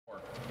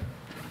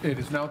It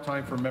is now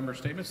time for member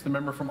statements. The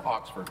member from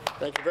Oxford.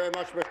 Thank you very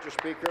much, Mr.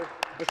 Speaker.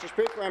 Mr.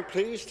 Speaker, I'm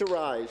pleased to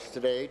rise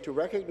today to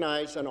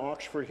recognize an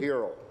Oxford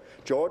hero,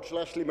 George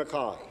Leslie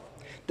Mackay.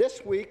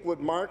 This week would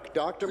mark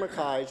Dr.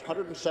 Mackay's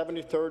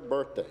 173rd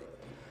birthday.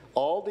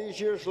 All these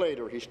years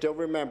later, he's still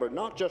remembered,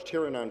 not just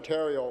here in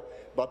Ontario,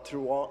 but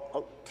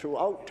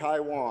throughout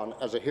Taiwan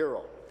as a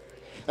hero.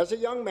 As a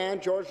young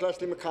man, George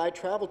Leslie Mackay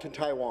travelled to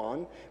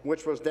Taiwan,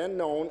 which was then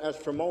known as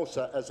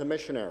Formosa, as a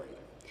missionary.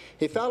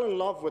 He fell in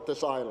love with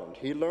this island.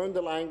 He learned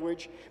the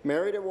language,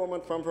 married a woman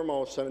from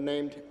Formosa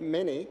named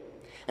Minnie,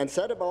 and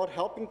set about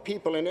helping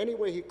people in any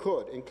way he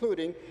could,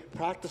 including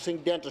practicing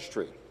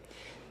dentistry,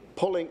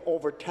 pulling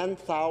over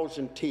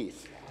 10,000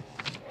 teeth.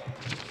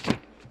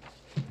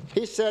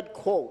 He said,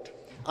 quote,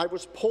 "I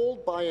was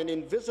pulled by an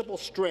invisible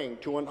string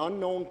to an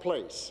unknown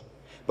place,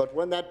 but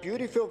when that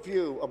beautiful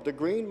view of the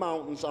Green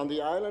Mountains on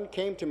the island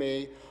came to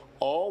me,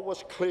 all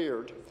was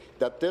cleared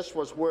that this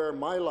was where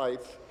my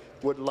life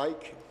would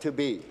like to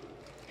be."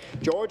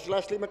 George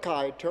Leslie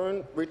Mackay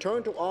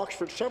returned to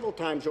Oxford several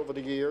times over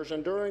the years,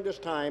 and during this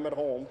time at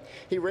home,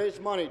 he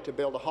raised money to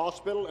build a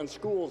hospital and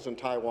schools in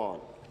Taiwan,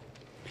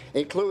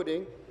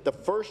 including the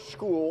first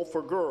school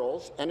for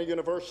girls and a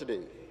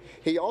university.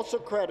 He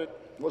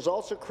was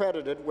also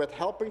credited with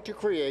helping to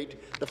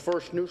create the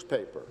first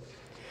newspaper.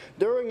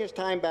 During his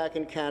time back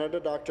in Canada,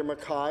 Dr.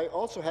 Mackay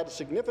also had a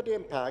significant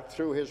impact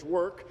through his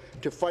work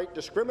to fight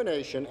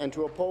discrimination and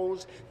to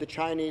oppose the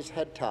Chinese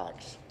head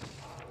tax.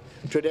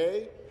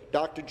 Today,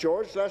 Dr.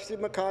 George Leslie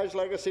Mackay's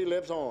legacy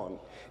lives on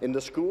in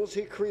the schools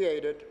he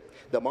created,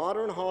 the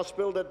modern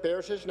hospital that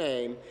bears his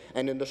name,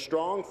 and in the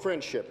strong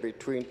friendship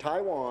between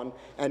Taiwan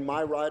and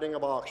my riding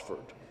of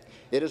Oxford.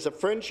 It is a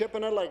friendship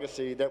and a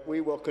legacy that we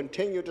will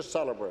continue to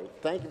celebrate.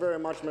 Thank you very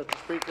much, Mr.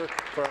 Speaker,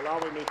 for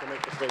allowing me to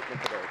make the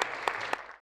statement today.